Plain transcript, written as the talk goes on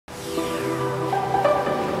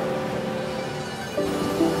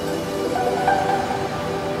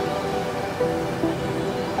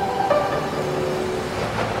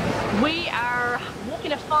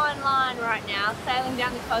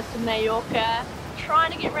coast of Mallorca,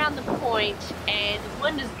 trying to get around the point, and the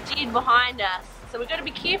wind is dead behind us. So we've got to be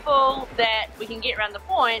careful that we can get around the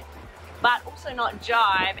point, but also not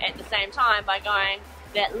jibe at the same time by going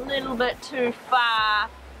that little bit too far.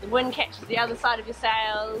 The wind catches the other side of your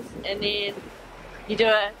sails, and then you do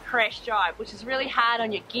a crash jibe, which is really hard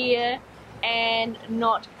on your gear and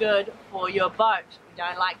not good for your boat. We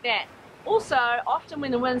don't like that. Also, often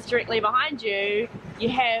when the wind's directly behind you, you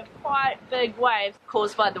have quite big waves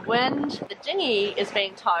caused by the wind. The dinghy is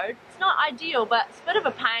being towed. It's not ideal, but it's a bit of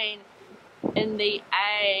a pain in the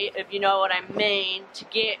A, if you know what I mean. To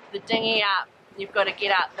get the dinghy up, you've got to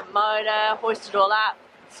get out the motor, hoist it all up.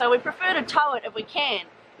 So we prefer to tow it if we can.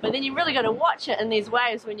 But then you really got to watch it in these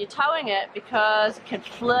waves when you're towing it, because it can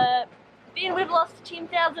flip. Then we've lost a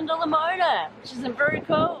 $10,000 motor, which isn't very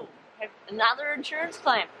cool. Have another insurance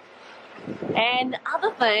claim. And the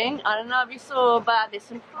other thing, I don't know if you saw, but there's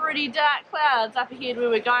some pretty dark clouds up ahead where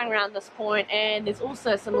we're going around this point, and there's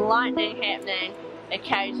also some lightning happening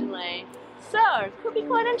occasionally. So, it could be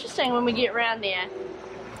quite interesting when we get around there.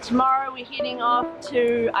 Tomorrow we're heading off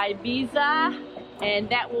to Ibiza, and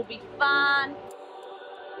that will be fun.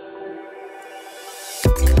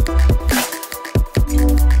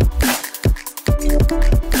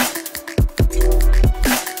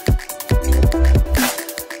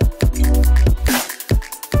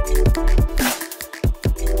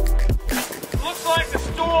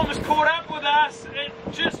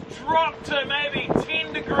 Dropped to maybe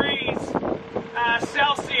 10 degrees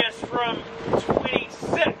Celsius from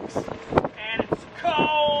 26, and it's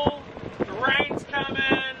cold, the rain's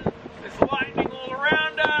coming, there's lightning all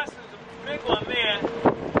around us, there's a big one there,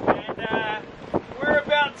 and we're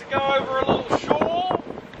about to go over a little shoal,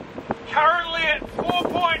 currently at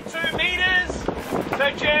 4.2 meters,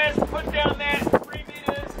 so Jazz, put down that 3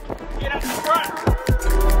 meters, get up the front.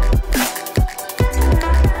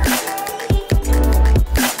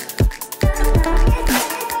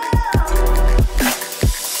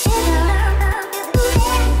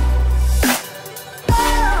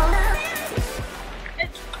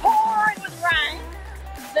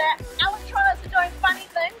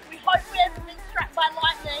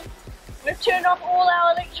 Turned off all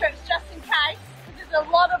our electrics just in case, because there's a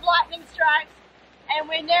lot of lightning strikes, and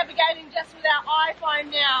we're navigating just with our iPhone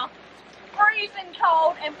now. It's freezing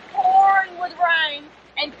cold and pouring with rain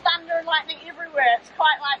and thunder and lightning everywhere. It's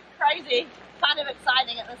quite like crazy, kind of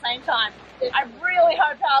exciting at the same time. I really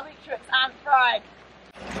hope our electrics aren't fried.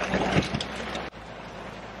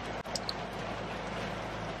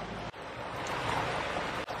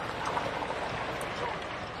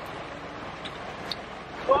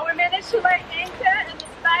 Well, we managed to lay anchor in this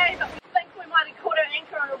bay, but we think we might have caught our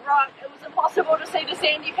anchor on a rock. It was impossible to see the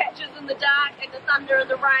sandy patches in the dark and the thunder and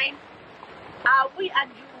the rain. We are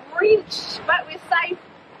drenched, but we're safe.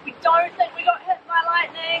 We don't think we got hit by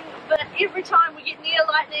lightning, but every time we get near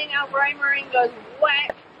lightning, our marine goes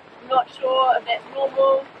whack. I'm not sure if that's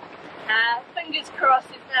normal. Fingers crossed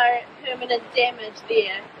there's no permanent damage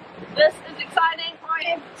there. This is exciting.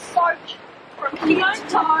 I am soaked from head to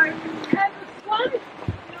toe. Have a swim.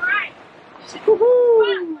 Alright.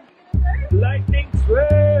 Woohoo! Lightning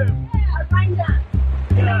swim! Yeah, a rain dance.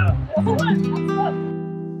 Yeah. Let's swim.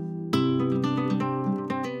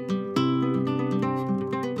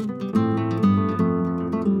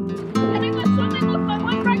 Can I go swimming with my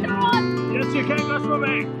windbreaker on? Yes, you can go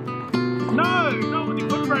swimming. No, not with your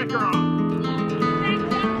windbreaker on.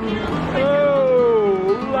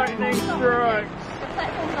 Oh, lightning strikes.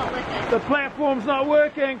 The platform's not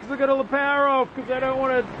working because I got all the power off because I don't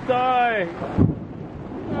want to die.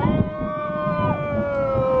 Oh.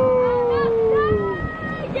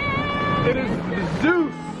 It is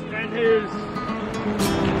Zeus and his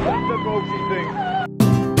thunderbolty thing.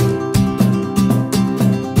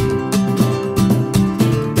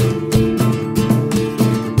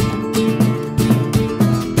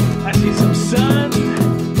 I see some sun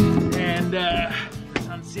and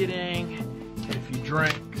sun setting and a few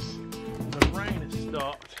drinks.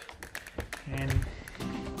 Stopped, and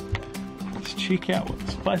let's check out what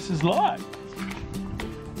this place is like.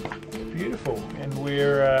 It's beautiful, and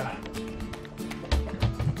we're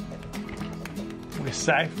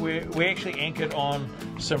safe. We actually anchored on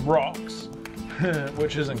some rocks,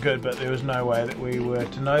 which isn't good, but there was no way that we were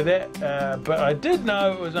to know that. But I did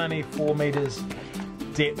know it was only 4 meters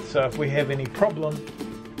depth, so if we have any problem,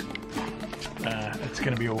 it's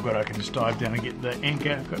going to be all good. I can just dive down and get the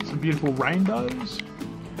anchor. I've got some beautiful rainbows.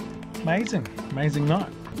 Amazing, amazing night.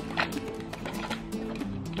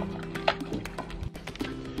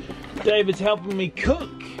 David's helping me cook.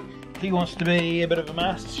 He wants to be a bit of a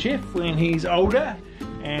master chef when he's older,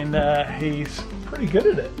 and he's pretty good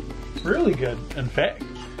at it. Really good, in fact.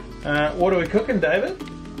 What are we cooking, David?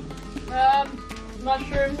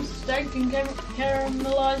 Mushrooms, stoked and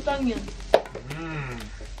caramelized onion.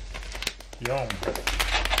 Yum.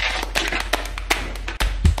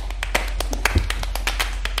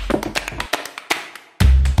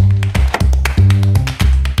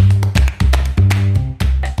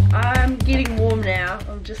 I'm getting warm now.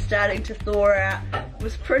 I'm just starting to thaw out. It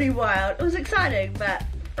was pretty wild. It was exciting, but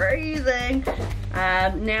freezing.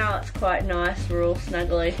 Now it's quite nice. We're all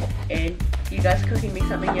snuggly, and you guys cooking me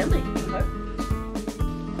something yummy, I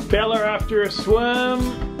hope. Bella, after a swim,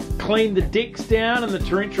 cleaned the decks down in the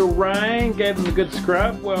torrential rain, gave them a good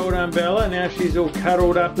scrub. Well done, Bella. Now she's all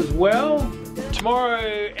cuddled up as well.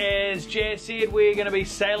 Tomorrow, as Jazz said, we're going to be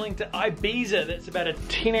sailing to Ibiza. That's about a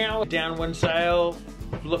 10-hour downwind sail.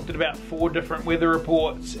 We've looked at about 4 different weather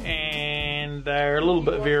reports, and they're a little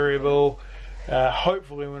bit variable.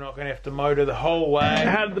 Hopefully we're not going to have to motor the whole way.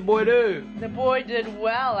 How did the boy do? The boy did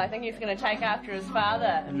well. I think he's going to take after his father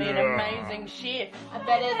and be an amazing chef.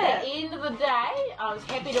 But at the end of the day, I was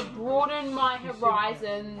happy to broaden my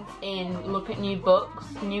horizons and look at new books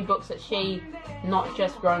that she, not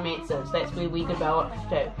just romances. That's where we developed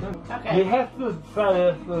to. Okay. You have to say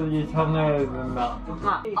this with your tongue over the mouth.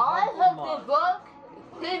 I hope the book.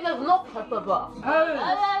 This is not the book. Silence!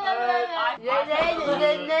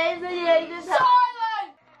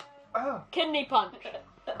 Kidney punch.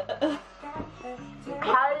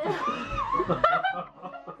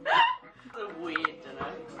 Weird,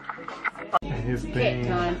 I have been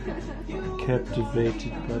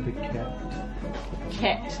captivated by the cat.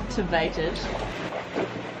 Captivated.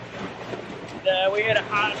 We had a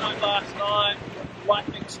hard night last night,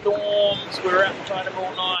 lightning storms, we were outside of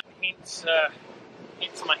all night, hence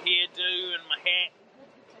my hairdo and my hat.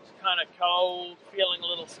 It's kind of cold, feeling a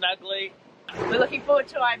little snuggly. We're looking forward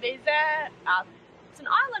to Ibiza. It's an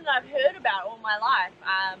island I've heard about all my life,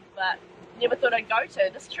 but never thought I'd go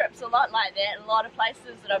to. This trip's a lot like that, a lot of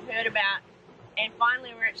places that I've heard about, and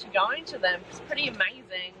finally we're actually going to them. It's pretty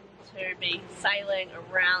amazing to be sailing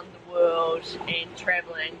around the world and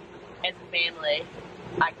travelling as a family.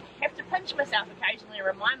 I have to pinch myself occasionally and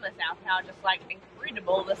remind myself how just like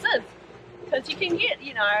incredible this is. Because you can get,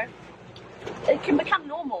 you know, it can become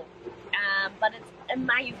normal, but it's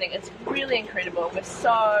amazing. It's really incredible. We're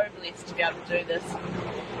so blessed to be able to do this.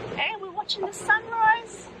 And we're watching the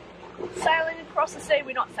sunrise, sailing across the sea.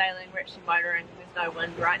 We're not sailing, we're actually motoring. There's no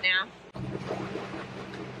wind right now.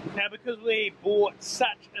 Now, because we bought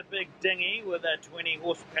such a big dinghy with a 20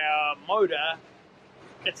 horsepower motor,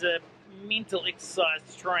 it's a mental exercise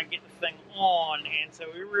to try and get the thing on, and so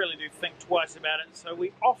we really do think twice about it. So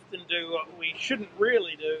we often do what we shouldn't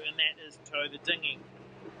really do, and that is tow the dinghy.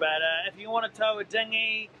 But if you want to tow a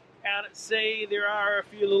dinghy out at sea, there are a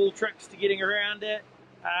few little tricks to getting around it.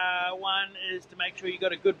 One is to make sure you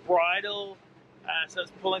got a good bridle, so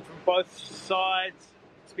it's pulling from both sides,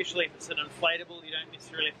 especially if it's an inflatable. You don't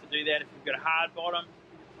necessarily have to do that if you've got a hard bottom.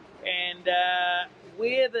 And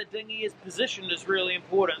where the dinghy is positioned is really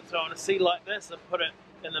important. So on a sea like this, I put it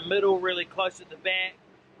in the middle, really close at the back.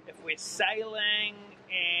 If we're sailing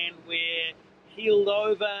and we're heeled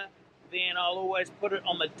over, then I'll always put it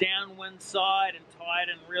on the downwind side and tie it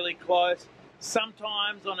in really close.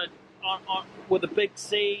 Sometimes with a big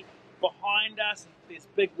sea behind us, if there's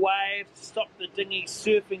big waves, to stop the dinghy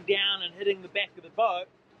surfing down and hitting the back of the boat,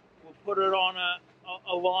 we'll put it on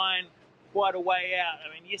a line quite a way out.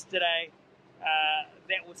 I mean, yesterday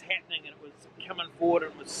that was happening, and it was coming forward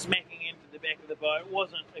and it was smacking into the back of the boat. It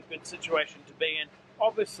wasn't a good situation to be in.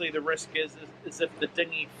 Obviously the risk is if the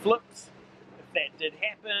dinghy flips. If that did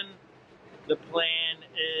happen, the plan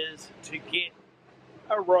is to get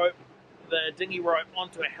a rope, the dinghy rope,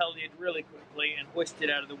 onto a halyard really quickly and hoist it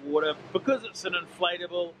out of the water. Because it's an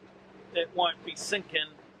inflatable, it won't be sinking,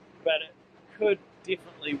 but it could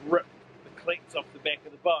definitely rip the cleats off the back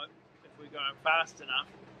of the boat if we're going fast enough,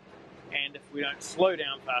 and if we don't slow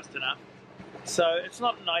down fast enough. So it's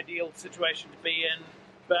not an ideal situation to be in,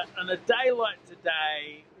 but on a day like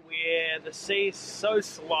today, where the sea's so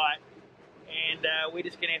slight and we're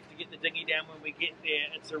just going to have to get the dinghy down when we get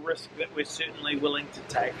there, it's a risk that we're certainly willing to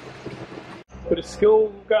take. Bit of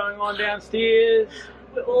school going on downstairs.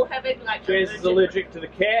 We're all having like Jazz is allergic to the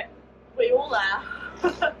cat. We all are.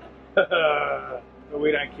 But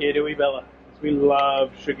we don't care, do we, Bella? We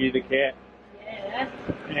love Shuggy the cat. Yeah.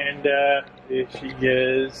 And there she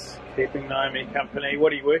is, keeping Naomi company.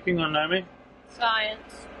 What are you working on, Naomi?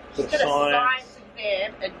 Science. She's got a science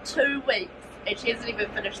exam in 2 weeks, and she hasn't even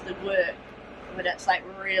finished the work. But it's like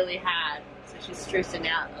really hard, so she's stressing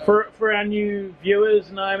out. For our new viewers,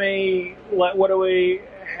 Naomi, like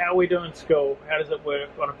how are we doing school? How does it work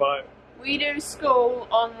on a boat? We do school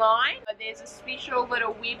online. There's a special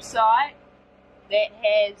little website that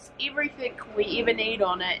has everything we ever need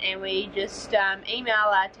on it, and we just email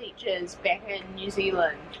our teachers back in New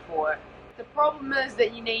Zealand for it. The problem is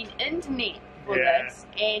that you need internet for this,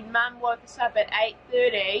 and Mum woke us up at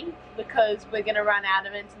 8:30 because we're going to run out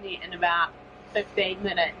of internet in about 15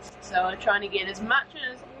 minutes. So we're trying to get as much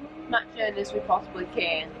in as we possibly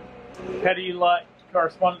can. How do you like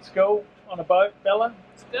correspondence school on a boat, Bella?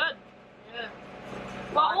 It's good. Yeah.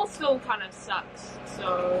 Well, all school kind of sucks,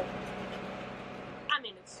 so I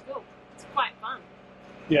mean, it's school. It's quite fun.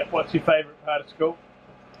 Yeah, what's your favourite part of school?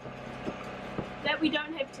 That we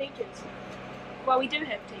don't have teachers. Well, we do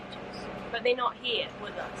have teachers, but they're not here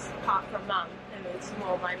with us, apart from Mum, who is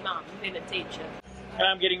more my mum than a teacher. And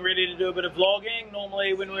I'm getting ready to do a bit of vlogging.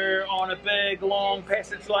 Normally when we're on a big, long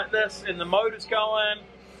passage like this and the motor's going,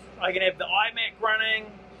 I can have the iMac running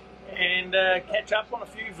and catch up on a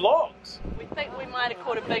few vlogs. We think we might have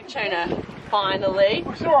caught a big tuna, finally.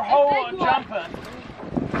 We saw a whole lot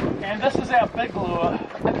jumping, and this is our big lure.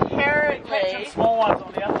 Apparently, Catching small ones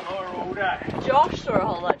on the other lure all day. Josh saw a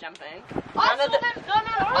whole lot jumping. I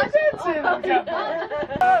did see them jumping.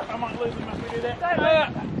 I might lose them if we do that.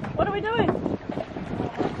 What are we doing?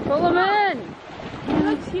 Pull them in. He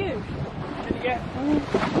looks huge. There you go.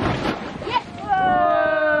 Yes!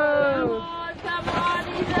 Whoa. Come on,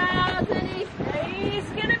 he's out, and he's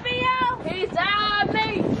gonna be out. He's out,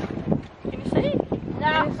 mate. Can you see?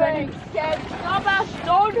 Nothing can stop us.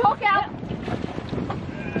 Don't hook out.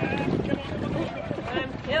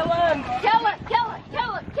 Kill him! Kill it, kill it,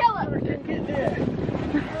 kill it, kill it. Didn't get there.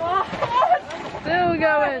 Still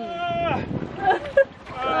going.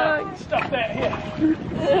 Stop that here.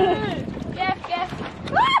 Yes.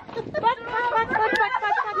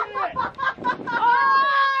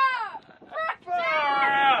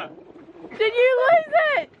 Did you lose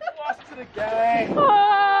it? Lost to the game. Oh.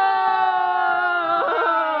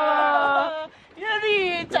 You're the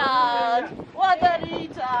retard! What a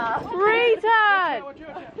retard! Retard!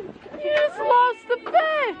 You just lost the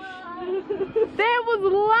fish! That was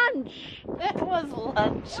lunch! That was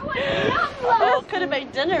lunch. Well, it could have been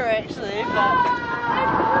dinner actually, but...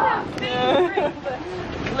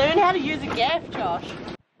 Learn how to use a gaff, Josh.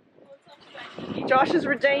 Josh has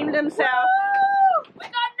redeemed himself. We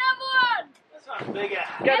got another one. This one's bigger.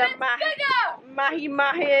 Got And a it's bigger. mahi.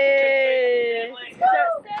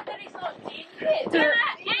 Sad that he's not dead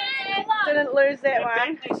yet. Didn't lose that The one. back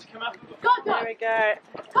needs to come up. There we go.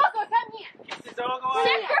 Taco, come here. Get the dog away.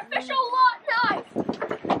 Sacrificial knife.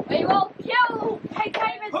 We will kill. Hey,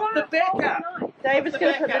 David. Put the back up. David's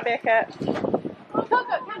going to put the back up.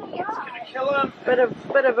 Taco, come here. Gonna kill him. Bit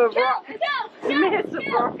of a rock. Kill. Massive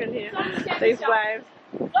rock in here. These waves.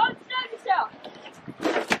 Don't stab yourself.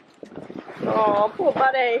 Oh, poor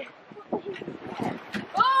buddy.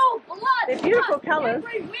 Oh, blood. They're beautiful blood colours.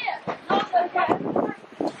 everywhere. Not okay.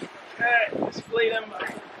 Okay, just fleet him.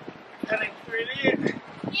 Cutting through there.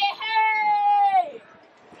 Yay!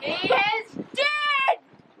 He is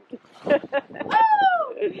dead.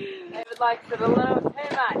 Woo! David likes it a little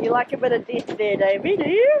too much. You like a bit of death there, Davey, do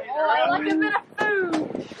you? Oh, I like a bit of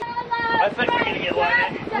food. I think we're gonna get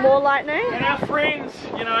lightning. More lightning? And our friends,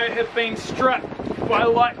 you know, have been struck by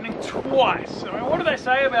lightning twice. I mean, what do they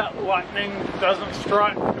say about lightning doesn't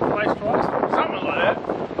strike the place twice? Something like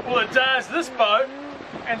that. Well, it does this boat,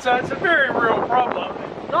 and so it's a very real problem.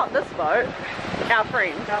 Not this boat. Our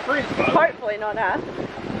friends. Our friend's boat. Hopefully not us.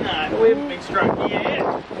 No, we haven't been struck yet.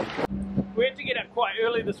 We had to get up quite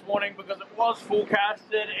early this morning because it was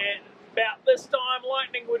forecasted at about this time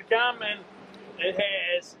lightning would come, and it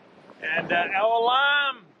has. And our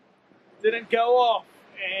alarm didn't go off,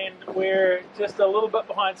 and we're just a little bit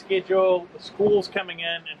behind schedule. The school's coming in,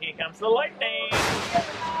 and here comes the lightning.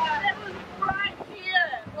 That was right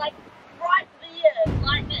here. Like, right there.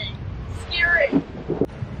 Lightning. Scary.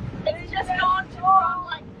 It's just gone from,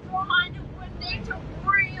 like, kind of windy to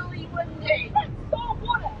really windy. That's salt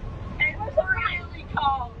water. And really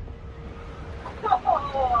cold.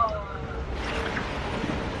 Oh.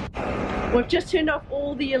 We've just turned off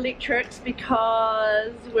all the electrics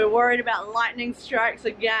because we're worried about lightning strikes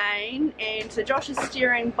again, and so Josh is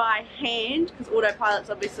steering by hand because autopilot's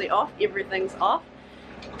obviously off, everything's off.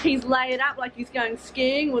 He's layered up like he's going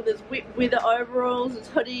skiing with his wet weather overalls, his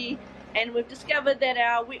hoodie, and we've discovered that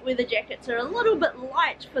our wet weather jackets are a little bit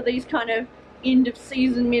light for these kind of end of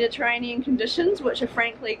season Mediterranean conditions, which are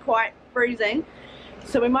frankly quite freezing.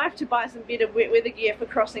 So we might have to buy some better wet weather gear for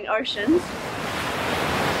crossing oceans.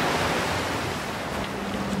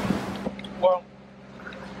 Well,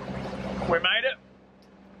 we made it.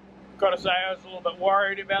 Got a say I was a little bit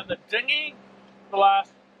worried about the dinghy the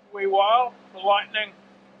last wee while. The lightning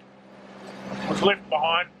was left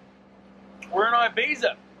behind. We're in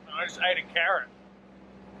Ibiza, and I just ate a carrot.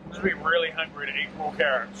 I'm just being really hungry to eat more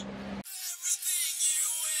carrots.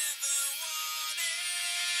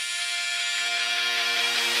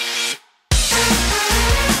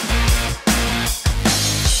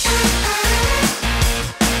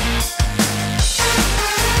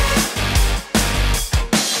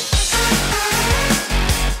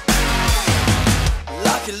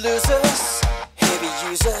 Losers, heavy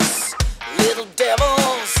users, little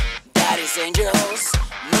devils, daddy's angels,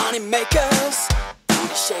 money makers,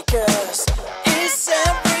 booty shakers. Is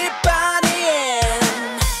everybody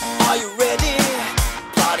in? Are you ready?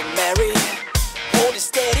 Bloody Mary, hold it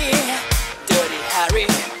steady, Dirty Harry,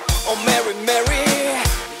 oh Mary, Mary,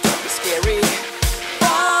 don't be scary.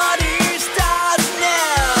 Party starts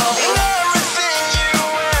now. Everything you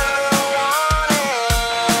ever wanted.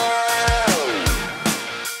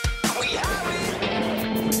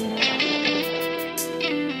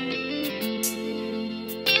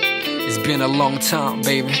 It's been a long time,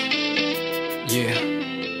 baby. Yeah.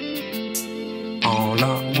 All I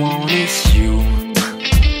want is you.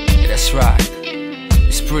 That's right.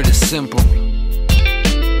 It's pretty simple.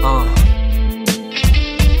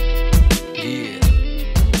 Yeah.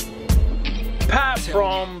 Apart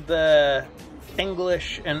from the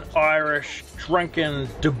English and Irish drunken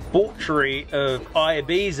debauchery of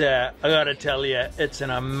Ibiza, I gotta tell you, it's an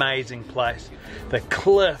amazing place. The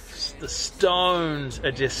cliffs, the stones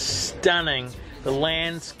are just stunning. The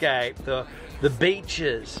landscape, the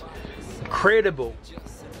beaches, incredible.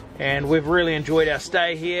 And we've really enjoyed our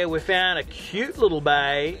stay here. We found a cute little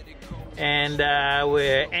bay, and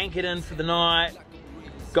we're anchored in for the night.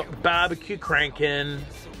 Got the barbecue cranking,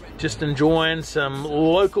 just enjoying some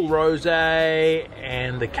local rosé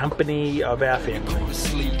and the company of our family.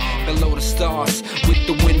 Sleep below the stars with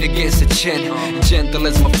the wind against the chin, gentle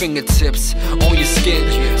as my fingertips on your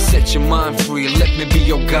skin. Set your mind free, let me be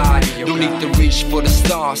your guide. No need to reach for the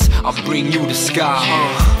stars, I'll bring you the sky.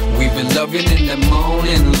 We've been loving in the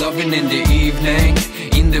morning, loving in the evening,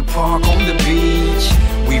 in the park, on the beach.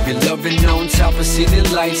 We've been loving on top of city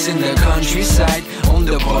lights, in the countryside, on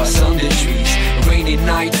the bus, on the trees. Rainy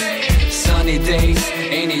night, sunny days,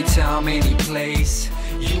 anytime, any place.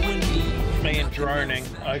 You and Me and droning,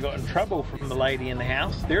 I got in trouble from the lady in the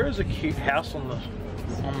house. There is a cute house on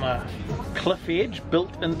the cliff edge,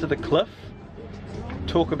 built into the cliff.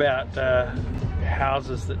 Talk about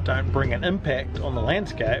houses that don't bring an impact on the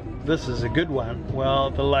landscape. This is a good one. Well,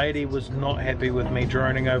 the lady was not happy with me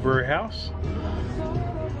droning over her house.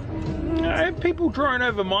 I have people drone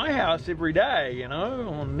over my house every day, you know,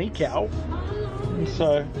 on Nikau. And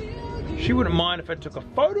so she wouldn't mind if I took a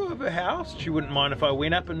photo of her house. She wouldn't mind if I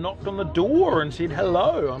went up and knocked on the door and said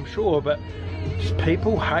hello, I'm sure. But just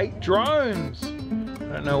people hate drones. I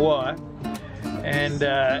don't know why. And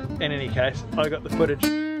in any case, I got the footage.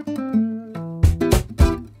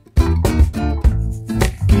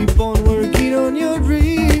 Keep on working on your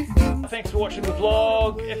dream. Thanks for watching the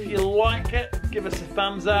vlog. If you like it, give us a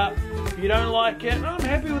thumbs up. If you don't like it, I'm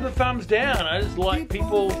happy with a thumbs down. I just like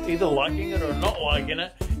people either liking it or not liking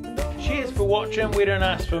it. Cheers for watching. We don't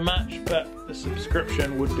ask for much, but the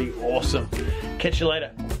subscription would be awesome. Catch you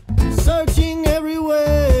later. Searching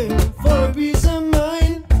everywhere for a reason.